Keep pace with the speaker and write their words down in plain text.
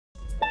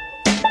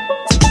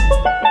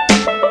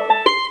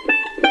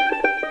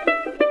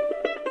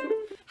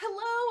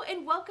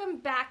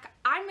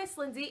Miss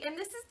Lindsay, and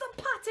this is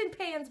the Pots and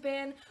Pans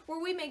Band,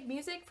 where we make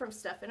music from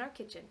stuff in our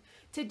kitchen.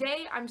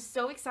 Today, I'm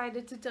so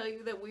excited to tell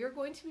you that we are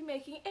going to be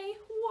making a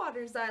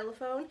water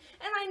xylophone,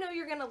 and I know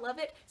you're going to love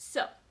it,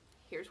 so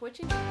here's what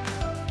you do.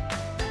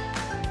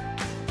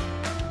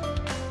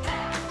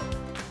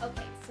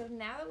 Okay, so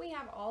now that we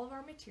have all of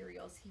our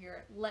materials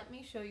here, let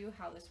me show you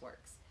how this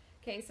works.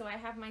 Okay, so I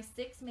have my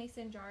 6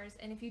 mason jars,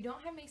 and if you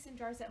don't have mason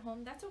jars at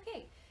home, that's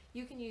okay.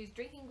 You can use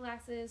drinking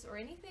glasses or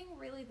anything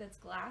really that's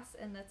glass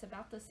and that's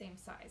about the same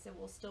size. It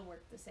will still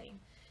work the same.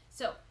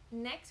 So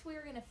next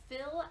we're going to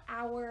fill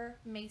our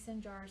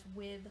mason jars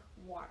with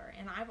water,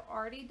 and I've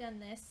already done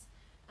this,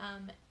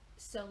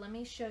 so let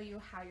me show you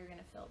how you're going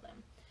to fill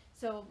them.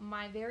 So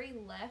my very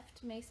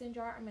left mason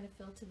jar, I'm going to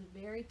fill to the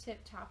very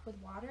tip top with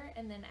water,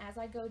 and then as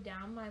I go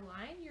down my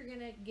line, you're going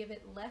to give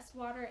it less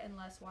water and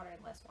less water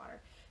and less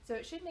water. So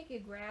it should make a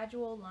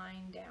gradual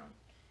line down,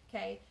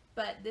 okay?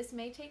 But this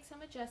may take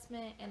some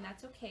adjustment, and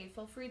that's okay.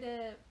 Feel free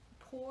to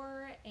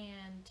pour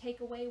and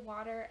take away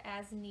water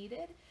as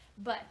needed,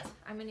 but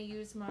I'm going to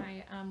use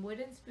my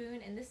wooden spoon,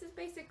 and this is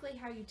basically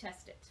how you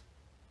test it.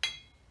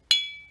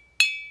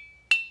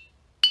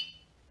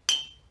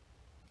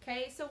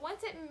 Okay, so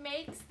once it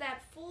makes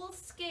that full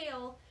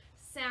scale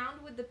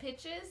sound with the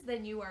pitches,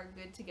 then you are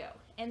good to go.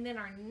 And then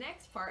our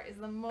next part is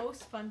the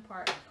most fun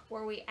part,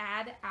 where we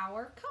add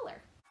our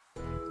color.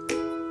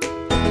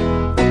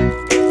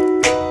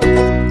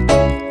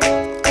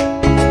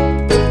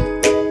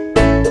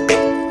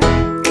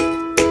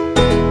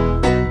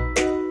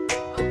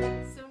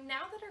 Okay, so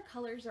now that our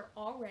colors are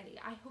all ready,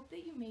 I hope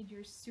that you made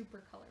yours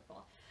super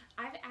colorful.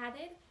 I've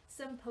added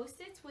some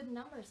Post-its with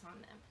numbers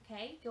on them,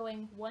 okay?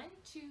 Going 1,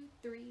 2,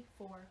 3,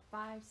 4,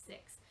 5,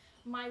 6.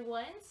 My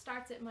 1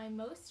 starts at my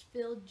most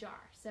filled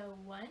jar. So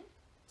 1,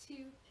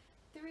 2,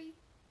 3,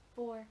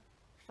 4,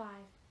 5,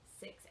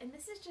 6. And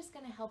this is just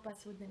going to help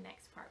us with the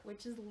next part,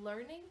 which is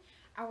learning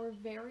our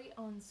very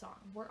own song.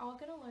 We're all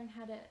going to learn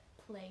how to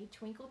play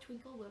Twinkle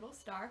Twinkle Little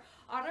Star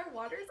on our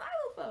water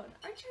xylophone.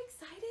 Aren't you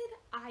excited?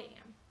 I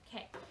am.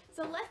 Okay,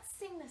 so let's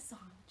sing the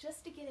song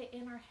just to get it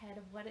in our head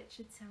of what it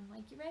should sound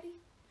like. You ready?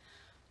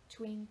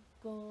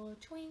 Twinkle,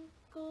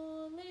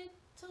 twinkle,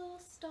 little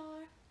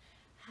star,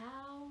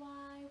 how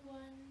I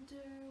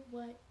wonder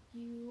what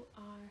you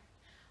are.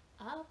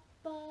 Up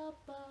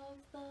above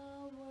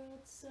the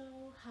world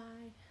so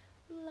high,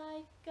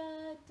 like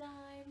a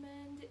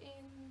diamond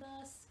in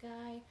the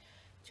sky.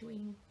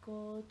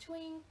 Twinkle,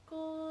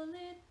 twinkle,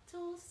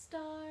 little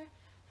star,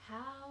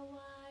 how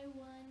I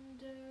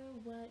wonder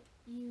what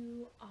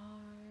you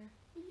are.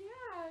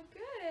 Yeah,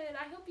 good.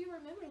 I hope you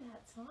remember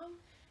that song.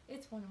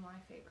 It's one of my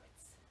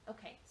favorites.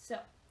 Okay, so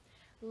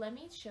let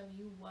me show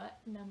you what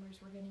numbers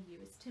we're going to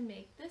use to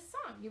make this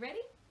song. You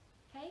ready?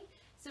 Okay,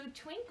 so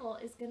twinkle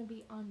is going to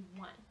be on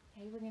 1.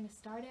 Okay, we're going to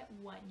start at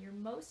 1, your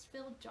most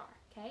filled jar.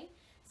 Okay,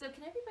 so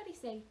can everybody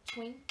say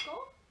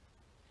twinkle,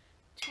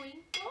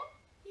 twinkle?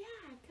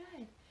 Yeah,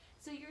 good.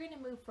 So you're going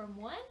to move from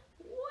 1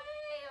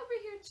 way over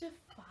here to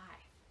 5.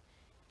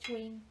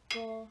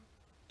 Twinkle,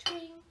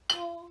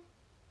 twinkle,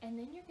 and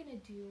then you're going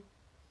to do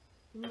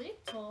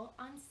little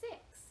on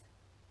 6.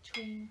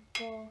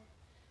 Twinkle,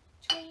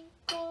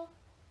 twinkle,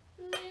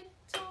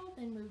 little,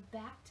 then move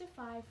back to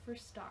 5 for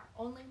star.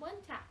 Only 1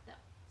 tap though,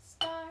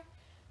 star.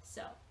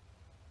 So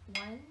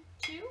 1,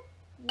 2,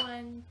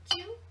 1,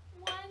 2,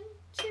 1,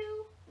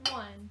 2,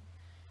 1.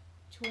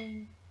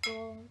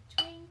 Twinkle,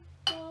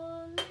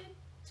 twinkle,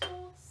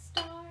 little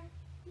star.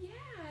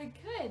 Yeah,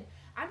 good.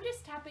 I'm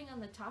just tapping on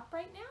the top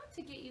right now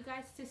to get you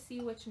guys to see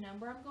which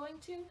number I'm going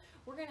to.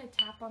 We're going to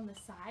tap on the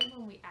side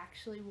when we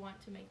actually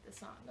want to make the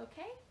song,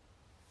 okay?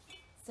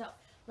 So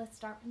let's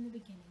start from the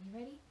beginning. You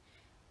ready?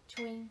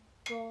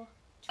 Twinkle,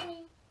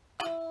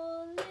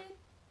 twinkle,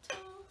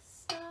 little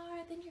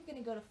star. Then you're going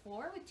to go to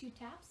 4 with 2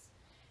 taps.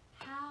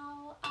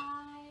 How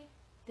I,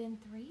 then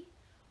 3,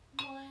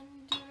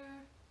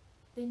 wonder,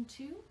 then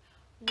 2,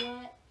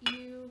 what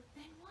you,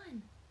 then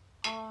 1,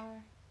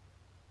 are.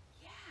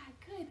 Yeah,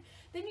 good.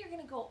 Then you're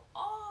going to go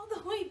all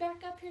the way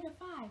back up here to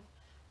 5.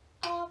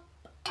 Up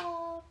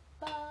above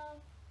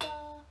the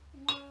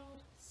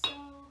world so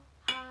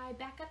high.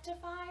 Back up to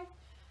 5.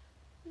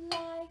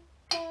 Like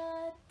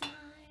a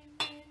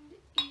diamond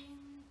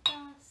in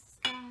the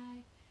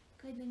sky.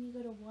 Good, then you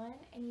go to 1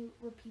 and you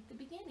repeat the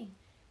beginning.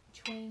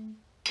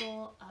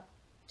 Twinkle up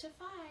to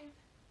 5.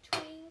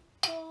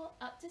 Twinkle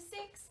up to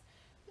 6.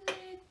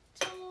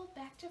 Little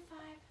back to 5.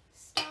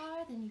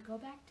 Star, then you go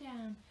back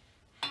down.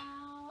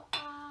 How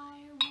I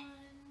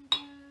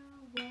wonder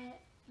what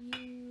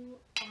you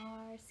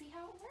are. See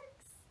how it works?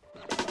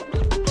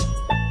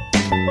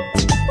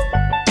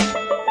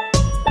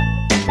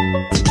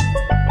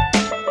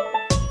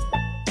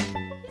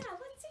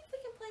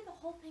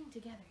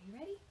 Together. You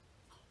ready?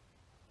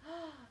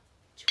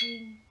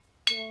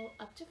 Twinkle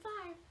up to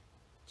 5.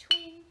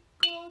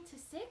 Twinkle to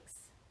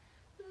 6.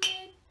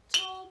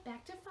 Little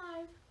back to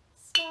 5.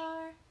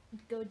 Star.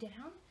 Go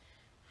down.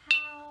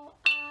 How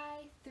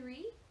I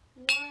 3.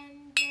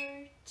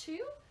 Wonder 2.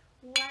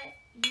 What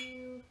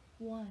you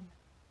 1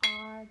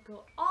 are.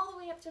 Go all the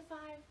way up to 5.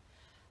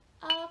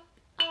 Up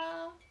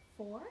the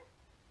 4,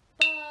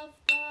 above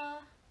the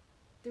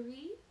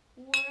 3,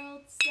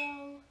 world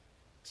so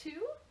 2,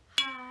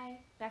 high,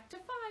 back to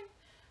 5,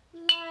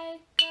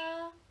 like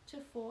a to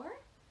 4,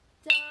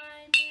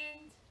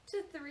 diamond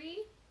to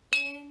 3,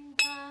 in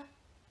the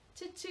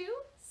to 2,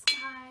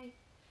 sky.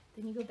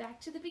 Then you go back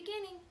to the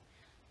beginning.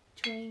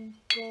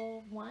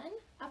 Twinkle 1,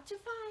 up to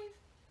 5,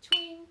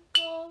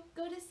 twinkle,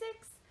 go to 6,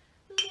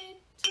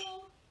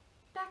 little,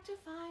 back to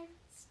 5,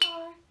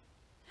 star.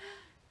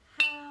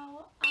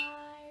 How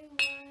I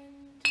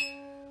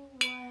wonder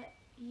what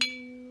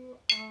you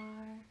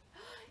are.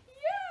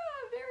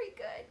 Yeah, very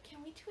good.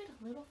 Can we do it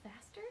a little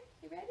faster?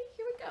 You ready?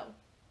 Here we go.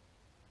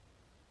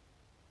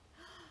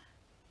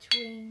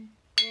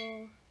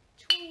 Twinkle,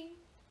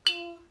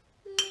 twinkle,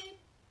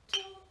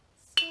 little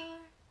star.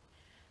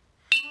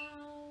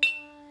 How I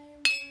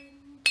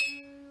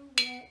wonder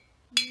what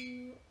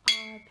you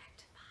are. Back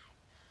to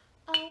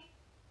 5. Up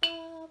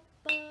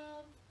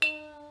above the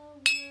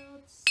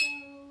world so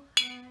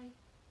high.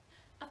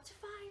 Up to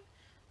 5.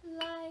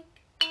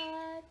 Like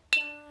a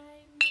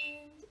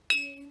diamond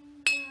in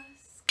the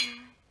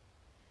sky.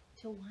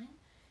 To 1.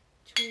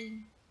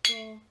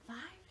 Twinkle 5.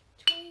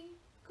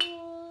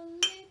 Twinkle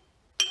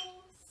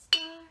little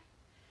star.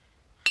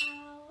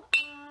 How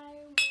I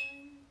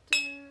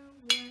wonder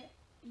what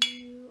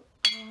you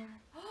are.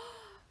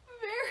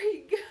 Very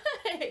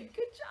good.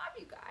 Good job,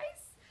 you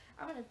guys.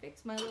 I'm going to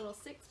fix my little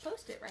 6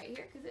 post-it right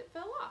here because it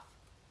fell off.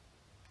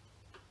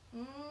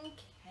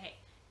 Okay.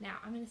 Now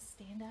I'm going to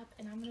stand up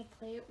and I'm going to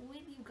play it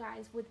with you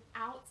guys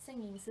without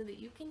singing so that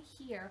you can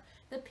hear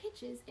the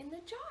pitches in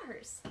the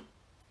jars.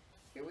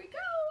 Here we go.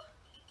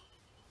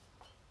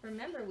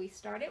 Remember, we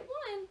start at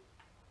 1.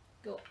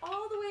 Go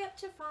all the way up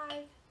to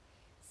 5.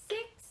 6,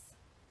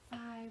 5,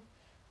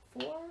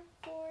 4,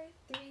 4,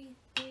 3,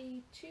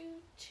 3, 2,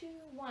 2,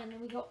 1.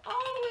 And we go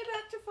all the way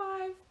back to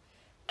 5.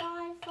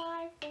 5,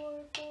 5,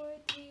 4, 4,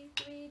 3,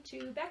 3,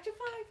 2. Back to 5.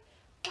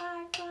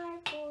 5, 5,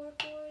 4,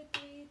 4,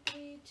 3,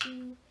 3,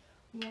 2,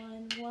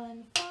 1,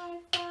 1,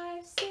 5,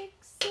 5,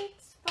 6,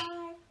 6,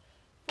 5,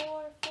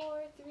 4,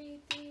 4, 3,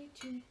 3,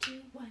 2,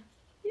 2, 1.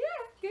 Yeah,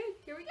 good.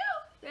 Here we go.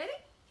 Ready?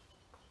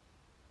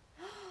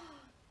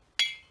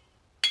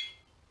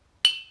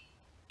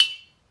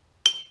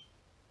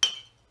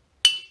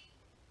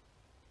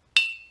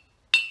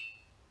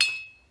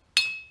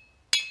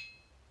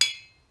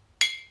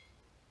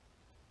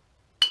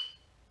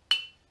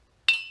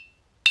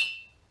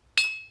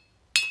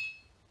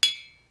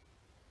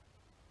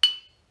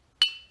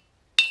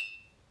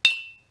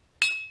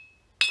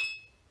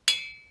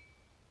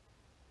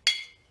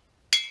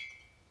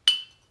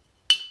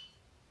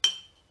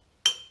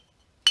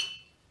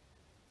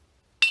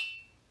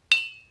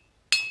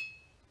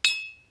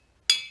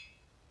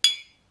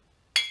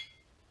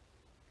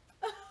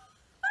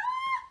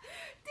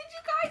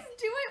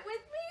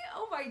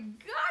 My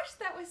gosh,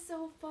 that was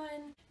so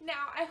fun.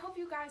 Now, I hope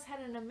you guys had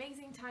an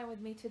amazing time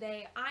with me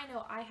today. I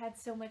know I had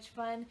so much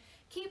fun.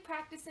 Keep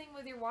practicing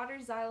with your water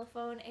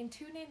xylophone and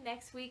tune in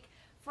next week,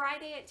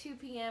 Friday at 2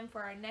 p.m.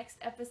 for our next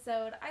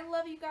episode. I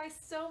love you guys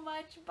so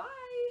much.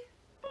 Bye.